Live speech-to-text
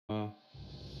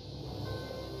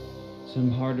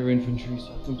some harder infantry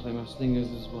so I can play my stingers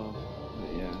as well. But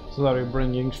yeah. So are you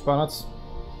bringing Spanats?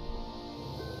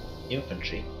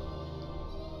 Infantry.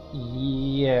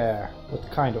 Yeah, what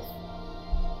kind of?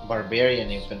 Barbarian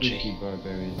infantry. Spooky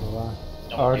barbarian. No,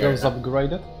 Are they're those not.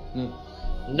 upgraded? No.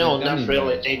 No, They're not gummy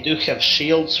really. bears. They do have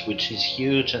shields, which is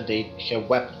huge, and they have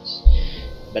weapons,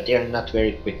 but they are not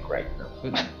very quick right now.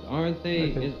 But aren't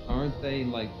they? Okay. Aren't they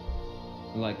like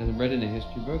I read in a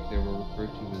history book they were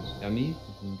referred to as gummies,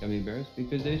 gummy bears,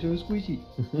 because they're so squishy.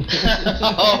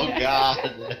 Oh God!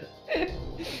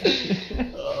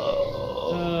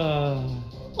 Oh.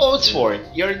 Oatsworn,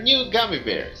 your new gummy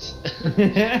bears.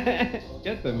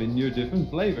 Get them in your different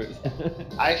flavors.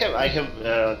 I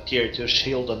have tier 2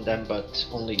 shield on them, but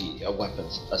only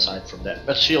weapons aside from that.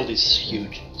 But shield is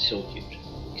huge, so huge.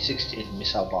 16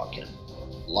 missile block and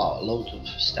loads of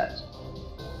stats.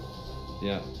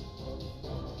 Yeah.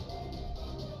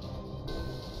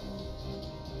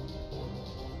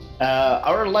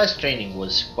 Our last training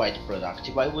was quite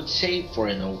productive, I would say, for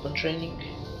an open training.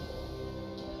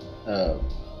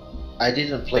 I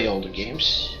didn't play all the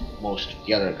games, most of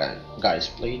the other guys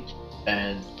played,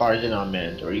 and Ferdinand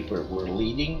and Reaper were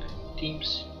leading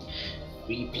teams.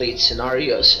 We played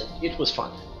scenarios, and it was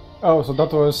fun. Oh, so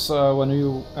that was when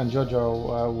you and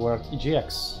Jojo were at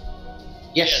EGX.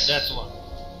 Yes, Yeah, that's one.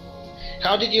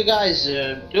 How did you guys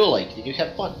do? Like, did you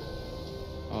have fun?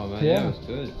 Oh man, Yeah. yeah, it was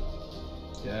good.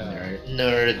 Yeah.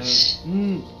 Nerds.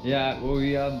 Yeah. Well,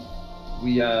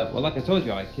 well, like I told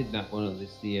you, I kidnapped one of the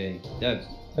CA devs.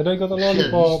 And I got a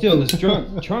He's lollipop. still in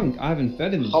the trunk. I haven't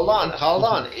fed him. Hold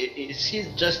on. Is he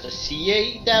just a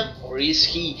CA dev, or is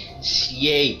he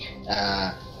CA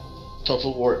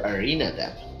Total War Arena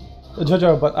dev?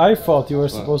 Jojo, but I thought you were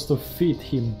supposed to feed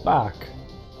him back.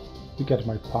 You get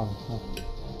my pun. Huh?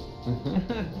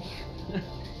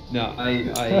 No, I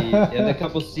had a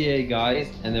couple CA guys,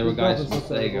 and there were guys from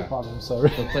Sega. I'm sorry.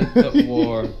 So I played Total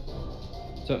War,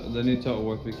 the new Total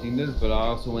War 3 Kingdoms, but I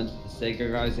also went to the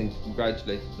Sega guys and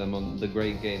congratulated them on the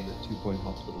great game that 2 Point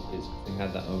Hospital is, because they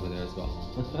had that over there as well.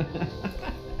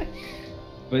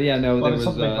 But yeah, no, Well, there was it's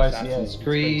something by CA, Assassin's it's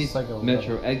Creed, like Sega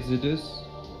Metro Exodus.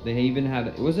 They even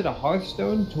had, was it a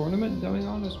Hearthstone tournament going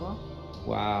on as well?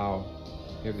 Wow,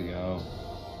 here we go.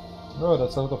 Oh,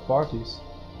 that's a lot of parties.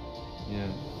 Yeah,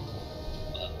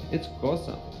 it's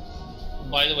awesome.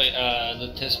 By the way,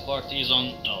 the test party is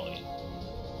on. Oh, wait.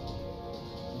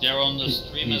 They're on the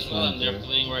stream He's as well, and they're on,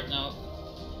 playing right now.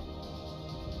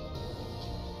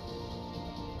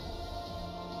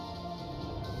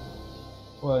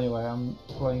 Well, anyway, I'm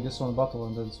playing this one battle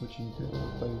and then switching to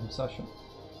playing session.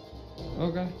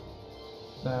 Okay.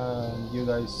 And you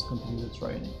guys continue the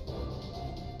training.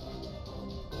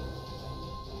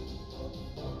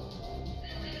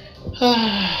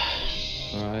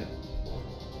 Alright.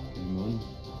 Come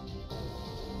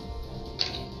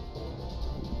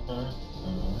on.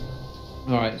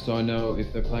 Alright, so I know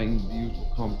if they're playing the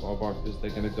usual comp of archers,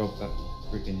 they're gonna go up that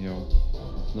freaking hill.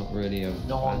 It's not really a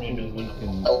No.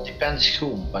 Well, depends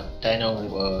whom, but I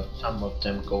know some of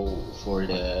them go for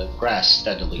the grass The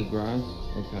steadily. grass?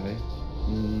 Okay.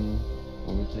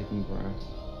 Are we taking grass?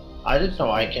 I don't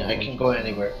know. I can go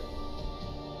anywhere.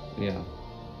 Yeah.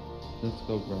 Let's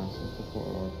go grass. Let's support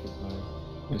our archer player.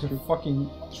 With your fucking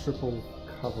triple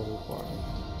cover requirement.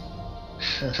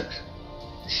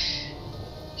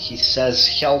 He says,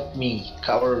 "Help me,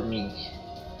 cover me."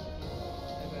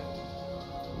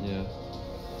 Yeah.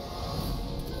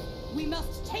 We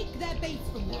must take their base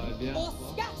from them, Yeah. or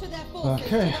scatter their forces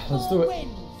Okay, to the let's four do it.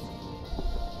 winds.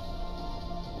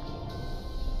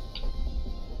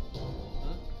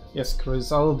 Yes,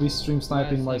 Chris, I will be stream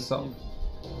sniping myself.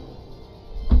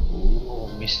 Ooh,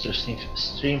 Mr.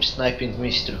 Stream sniping,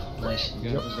 Mr. Nice. You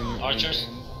guys are bringing Archers?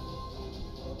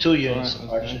 2 units of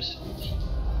Alright, okay. archers.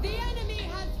 The enemy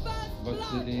has first What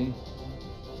blood. city?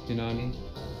 Kinani.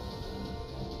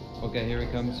 Okay, here he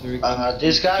comes. Here he comes.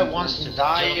 This guy wants to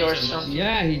die or something.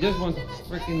 Yeah, he just wants to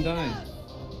freaking die.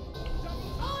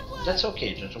 Onward. That's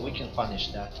okay, Jojo. We can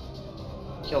punish that.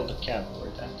 Kill the cab for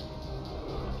that.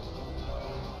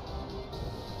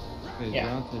 Okay,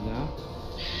 Yeah. routed now.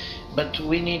 But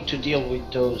we need to deal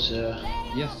with those.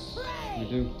 Yes, we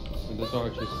do. With those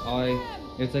archers.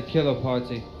 It's a killer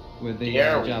party with the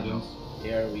There we javelins.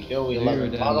 There we go. Do your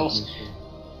 11 damage, models. mister.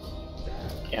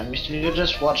 Yeah, Mister, you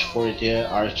just watch for the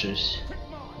archers.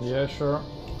 Yeah, sure.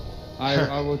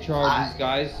 I will charge these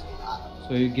guys,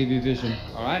 so you give you vision.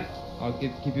 All right? I'll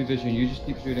keep you vision. You just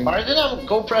keep shooting. Ferdinand,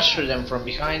 go pressure them from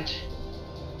behind.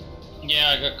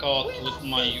 Yeah, I got caught with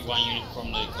my one unit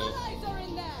from the go. Allies are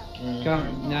in there.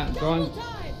 Come now, go on.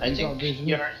 I You got think vision?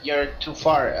 you're too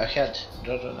far ahead,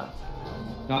 Jojo. Now.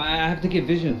 No, I have to get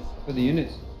vision for the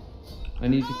units. I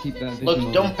need to keep that vision. Look,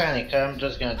 on. don't panic. I'm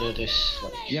just gonna do this.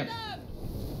 Like, Yep.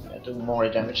 do more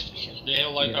damage to him. They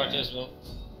have light Yeah. arty as well.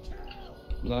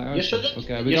 Like, You shouldn't.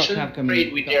 Okay, we you got shouldn't Cav coming. trade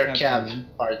We with got their Cav Cav. coming.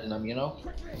 Pardon them, you know.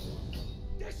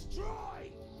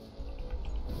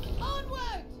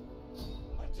 Onward!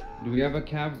 Do we have a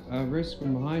Cav risk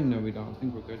from behind? No, we don't. I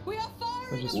think we're good. We are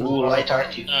firing! just Ooh, light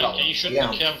arty. Can you shoot yeah.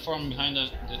 the cab from behind the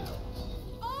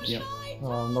Yep.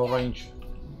 No range.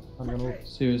 I'm gonna move.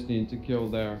 Seriously need to kill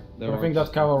their I think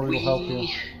that cavalry will help you.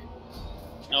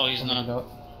 No, he's not. No.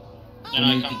 Then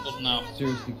I can't put now.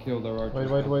 seriously kill their archers.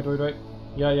 Wait.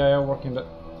 Yeah, working that.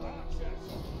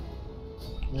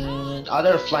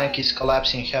 Other flank is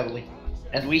collapsing heavily,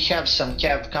 and we have some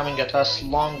Cav coming at us.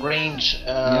 Long range.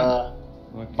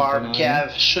 Like, Barb keep an eye on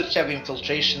Cav should have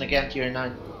infiltration again. Tier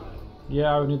 9.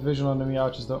 Yeah, I need vision on enemy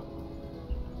archers though.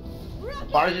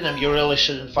 Pardon them. You really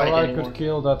shouldn't fight Or I anymore. could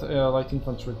kill that light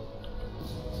infantry.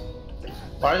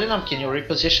 Pardon them. Can you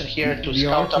reposition here to The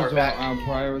scout our archers are back? our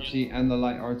priority and the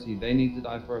light arty. They need to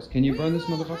die first. Can you burn this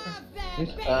motherfucker?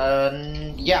 Please?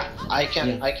 Yeah, I can.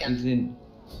 Yeah, I can. He's in.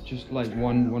 Just like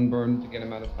one burn to get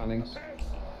him out of phalanx.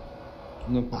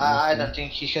 No problem. I don't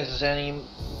think he has any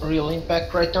real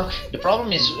impact right now. The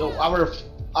problem is our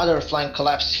other flank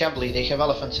collapsed heavily. They have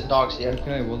elephants and dogs there.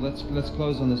 Okay, well let's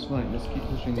close on this flank. Let's keep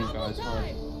pushing these guys hard.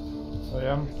 I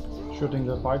am shooting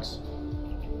the pikes.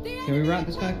 Can we rout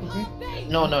this guy quickly?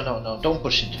 No. Don't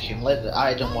push into him.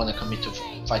 I don't want to commit to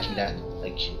fighting that.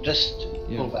 Like, just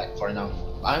pull back for now.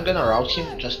 I'm gonna rout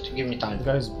him. Just give me time. The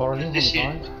guy is barring on the This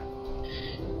side.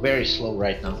 Very slow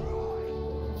right now.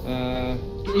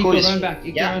 Eco, run back.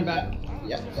 Eco, run back.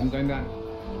 Yeah. I'm going back.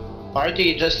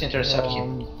 Party, just intercept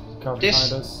him. Come This-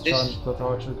 behind us, this- trying to that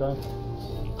archer guy.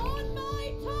 On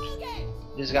my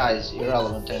target! This guy is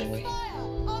irrelevant anyway.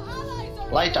 Our allies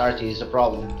are Light arty is the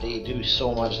problem. They do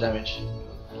so much damage.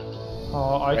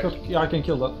 I can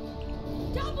kill that.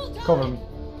 double Cover me.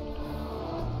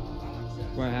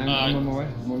 Wait, I'm on my way.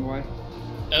 I'm on my way.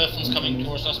 Elephants coming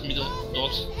towards us, middle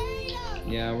dogs.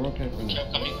 Yeah, we're okay for now.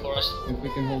 Cab coming for us. If we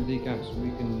can hold decaps, we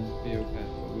can be okay.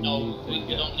 But we No, need to we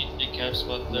get... don't need the cabs,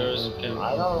 but there's cab.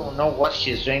 I don't know what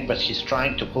he's doing, but he's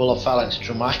trying to pull a phalanx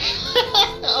through my.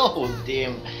 Oh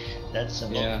damn, that's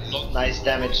some Yeah. nice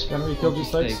damage. Can we kill these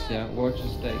stakes? Yeah, watch the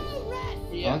stakes.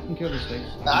 Yeah. I can kill the stakes.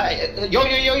 Yo!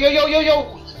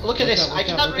 Look at Watch this. out, I watch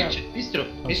cannot out, reach watch it.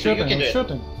 Mistru, I'm you shooting, can I'm do it.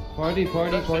 shooting. Party.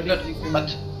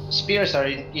 But spears are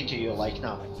into you like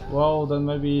now. Well, then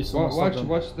maybe someone stop them.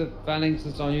 Watch the phalanx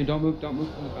that's on you. Don't move from the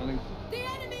phalanx. the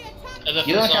enemy attack!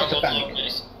 You don't Elephants have are to on panic. our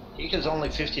base. He has only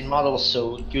 15 models,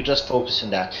 so you just focus on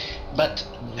that. But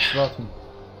Just let him.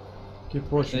 Keep There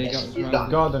pushing. you go. He's Round. done.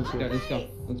 God and Okay, kill. let's go.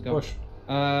 Let's go. Push.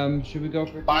 Should we go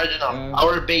for? pardon them. Uh,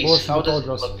 Our base. push How the does it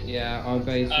progress. look? Yeah, our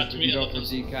base. If we three can go for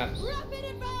elephants. decaps. Rapid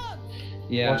advance!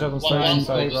 Yeah. Watch out on One side, One side,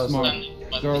 play side. smart.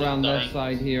 but Go they're around dying. left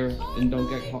side here and don't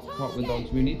get caught with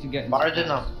dogs. We need to get. Pardon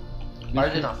them.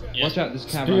 Pardon them. Yeah. Watch out, this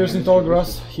cab. Spears in tall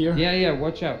grass here. Yeah,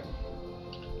 watch out.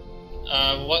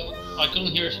 What? I couldn't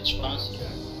hear his response.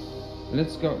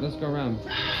 Let's go around.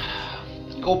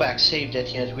 Go back, save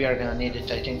that unit. We are gonna need it,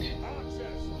 I think.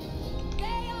 They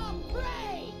are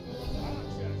prey!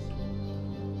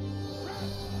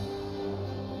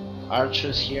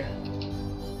 Archers here.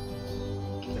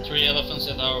 3 elephants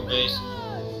at our base.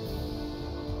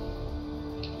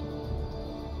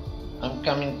 I'm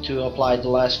coming to apply the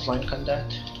last flank on that.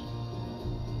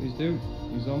 Please do.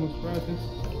 He's almost routed.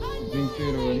 He's being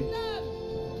cleared already.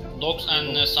 Dogs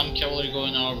and some cavalry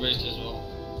going our base as well.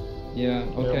 Yeah,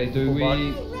 okay, Yeah, do pull we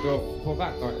back. go pull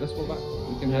back? Alright, let's pull back.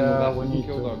 We can Yeah, handle that. we We need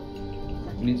can kill to.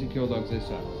 dogs. We need to kill dogs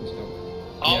ASAP. Let's go.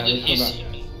 How Yeah, did let's he go see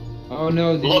me? Oh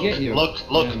no, did Look, he get you? look.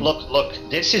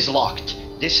 This is locked.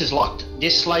 This is locked.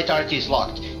 This light arty is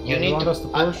locked. You You need want to. us to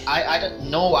push? I don't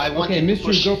know. I want Okay, you to Mystery,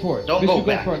 push. go for it. Don't Mystery, go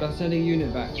back. for it. I'm sending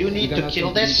unit back. You need We're to gonna kill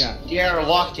have to this. decap. They are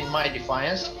locked in my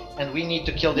defiance, and we need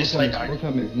to kill this We're light coming, arty.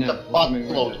 we're coming. Now, The we're butt coming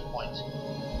right load now. point.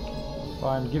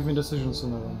 Fine, give me decision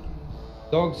sooner then.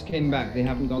 Dogs came back. They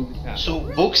haven't gone to cap. So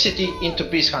book city into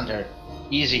Peace Hunter.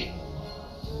 Easy.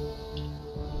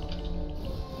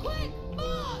 Quick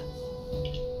march!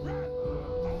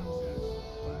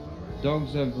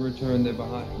 Dogs have returned. They're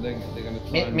behind. They're gonna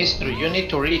try. and- Mister, you need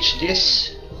to reach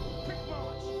this.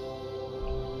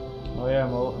 Oh yeah,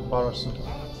 I'm embarrassed.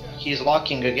 He's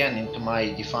locking again into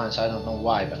my defense. I don't know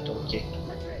why, but okay.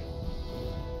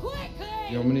 Quickly!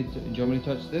 Do you want me to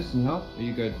touch this and help? Are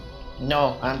you good?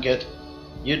 No, I'm good.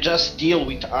 You just deal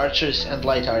with archers and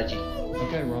light arty.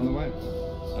 Okay, we're on the way.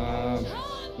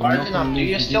 We're Pardon not gonna them, do lose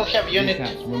you the still have unit?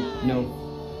 decaps. No.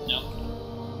 No.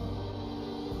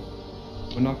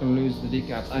 We're not gonna lose the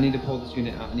decaps. I need to pull this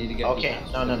unit out. I need to get. Okay,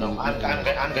 decaps. no.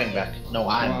 I'm going back. No,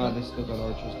 Wow, they still got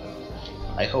archers there.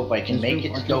 I hope I can make it.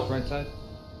 Archers Go. right side.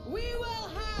 We will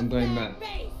have I'm going their back.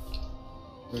 base.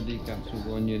 For decaps with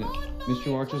 1 unit.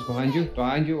 Mr. Archers behind you.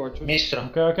 Behind you, Archers.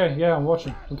 Mistro, Okay, yeah, I'm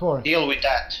watching. Don't worry. deal with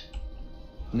that.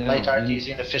 No, Light arty is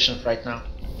inefficient right now.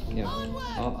 Yeah.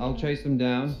 I'll chase them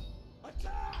down.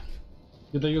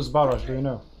 Did they use barrage? Do you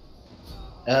know?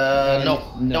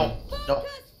 No.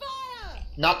 Focus fire.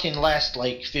 Not in last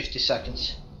like 50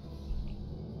 seconds.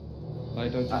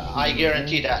 Light archers. I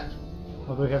guarantee that.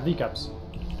 Or do we have decaps?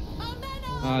 Our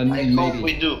men are I Maybe. hope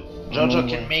we do. on Jojo my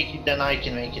can way. make it, then I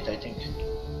can make it, I think.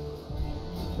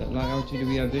 That light archer, do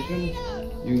we have vision?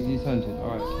 He's hunted.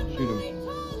 Alright, shoot him.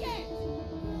 target.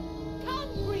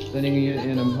 Come bring Sending a me unit the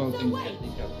in, I'm away. hoping to get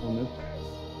decaps on this.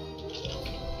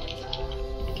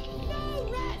 No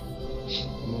rest.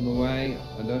 I'm on the way.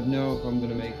 I don't know if I'm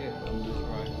gonna make it, but I'm just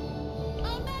trying.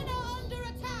 Our men are under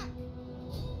attack.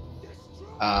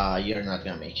 You're not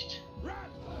gonna make it.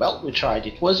 Well, we tried.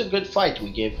 It was a good fight we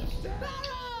gave them.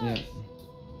 Yeah.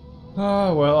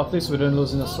 Ah, well, at least we didn't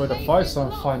lose in a straight up fight, so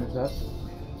I'm fine with that.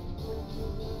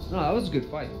 No, that was a good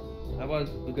fight. That was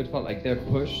a good fight. Like their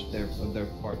push, their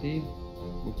party,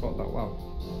 we fought that well.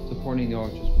 Supporting the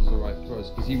archers was the right choice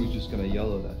because he was just gonna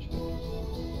yellow that shit.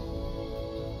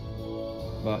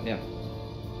 But yeah,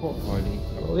 poor party.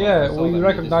 Well, yeah, I saw we them in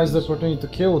recognized the distance. opportunity to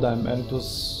kill them, and it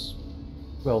was,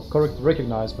 well, correct to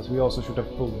recognize, but we also should have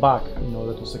pulled back in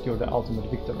order to secure the ultimate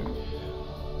victory.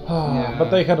 Yeah. But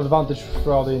they had advantage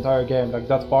throughout the entire game, like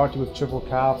that party with triple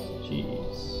calf,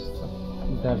 jeez,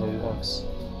 that never Yeah. works.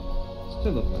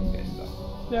 Still a fun game though.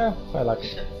 Yeah, I like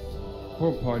it.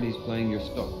 Poor party's playing your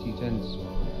stock T10s.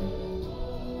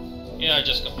 Yeah, I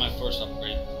just got my first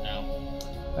upgrade now.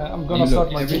 I'm gonna You start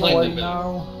look my every giveaway time they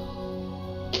now.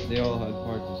 They all had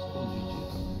parties. Full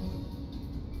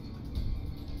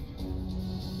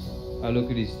GG. I look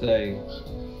at his thing.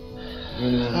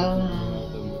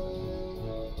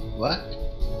 What?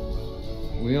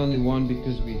 We only won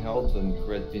because we held them,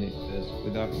 Red Phoenix says.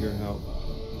 Without your help,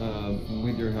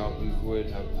 with your help, we would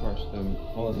have crushed them.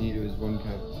 All it needed was one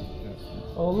cap.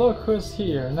 Oh, look who's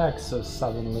here! Nexus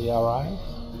suddenly arrived.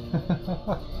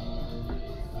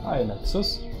 Hi,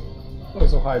 Nexus.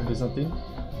 Also, hi, Byzantine.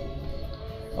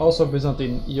 Also,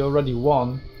 Byzantine, you already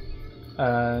won,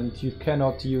 and you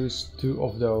cannot use 2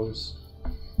 of those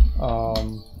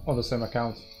on the same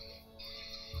account.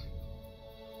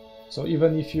 So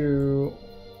even if you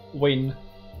win,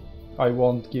 I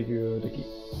won't give you the key.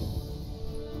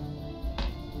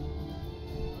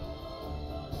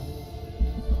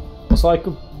 So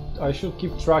I should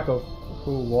keep track of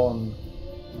who won.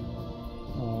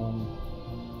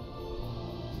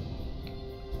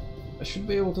 I should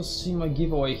be able to see my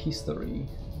giveaway history.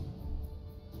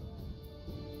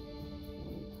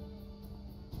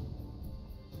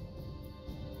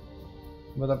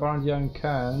 But apparently I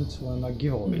can't when a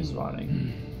giveaway is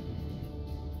running.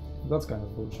 That's kind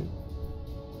of bullshit.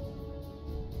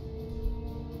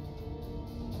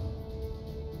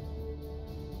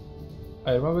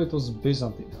 I remember it was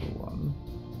Byzantine who won.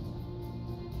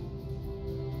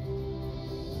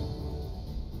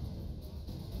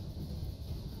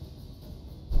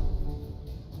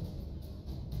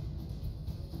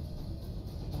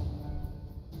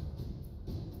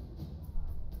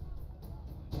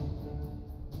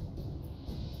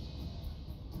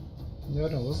 Yeah,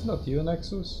 no, wasn't that you,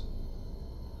 Nexus?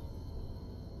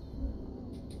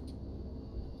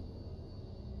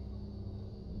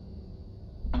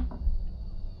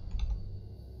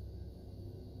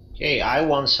 Okay, I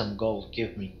want some gold.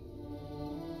 Give me.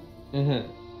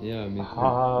 Yeah, me too.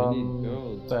 I need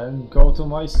gold. Then go to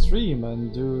my stream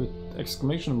and do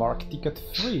exclamation mark ticket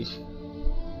free.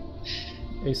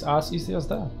 It's as easy as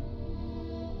that.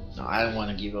 No, I don't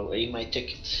want to give away my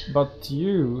tickets. But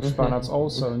you, Spanats,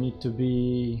 also need to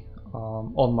be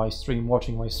on my stream,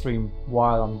 watching my stream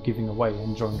while I'm giving away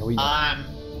and joining arena. I'm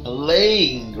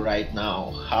playing right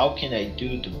now. How can I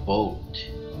do the both?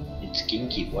 It's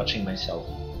kinky watching myself.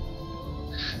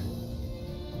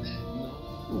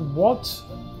 What?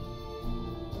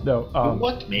 No.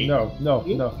 What, mate? No, no,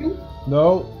 You- no, you-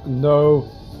 no, no,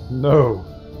 no,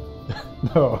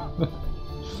 no.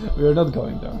 We're not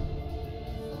going there.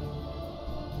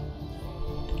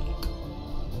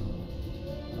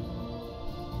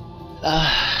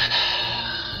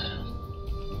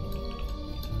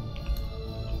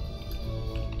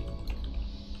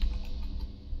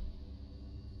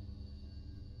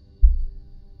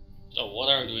 So what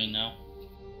are we doing now?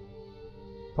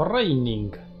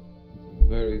 Training.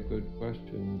 Very good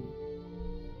question.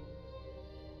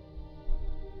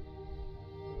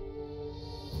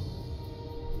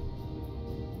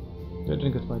 I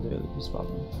didn't get my daily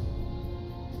button.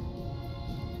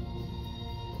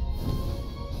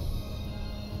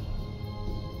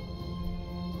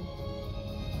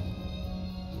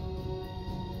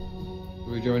 Are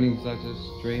we joining such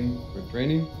a stream for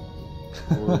training?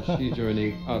 Or is she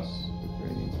joining us for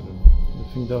training? I don't know.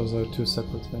 I think those are two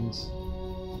separate things.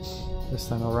 This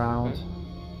time around. Okay.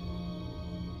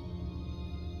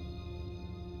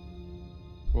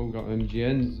 Well, we've got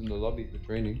MGNs in the lobby for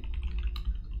training.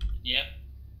 Yep.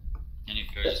 And if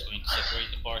you're just going to separate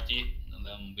the party,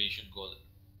 then we should go.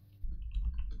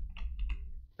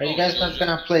 Are you guys not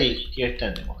gonna play tier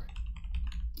 10 anymore?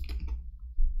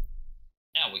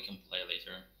 Yeah, we can play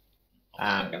later.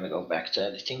 I'm gonna go back to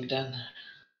editing then.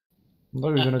 Now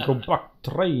you're gonna go back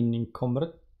training,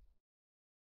 comrade.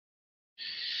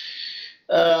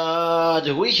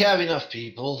 Do we have enough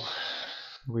people?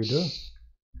 We do.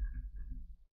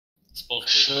 Supposed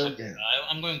to. Sure do.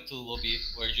 I'm going to lobby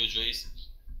where Jojo is.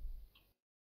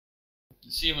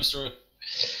 See you, Mr.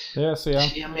 Yeah, see ya.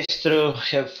 See ya, Mr.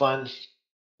 Have fun.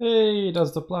 Hey,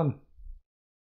 that's the plan.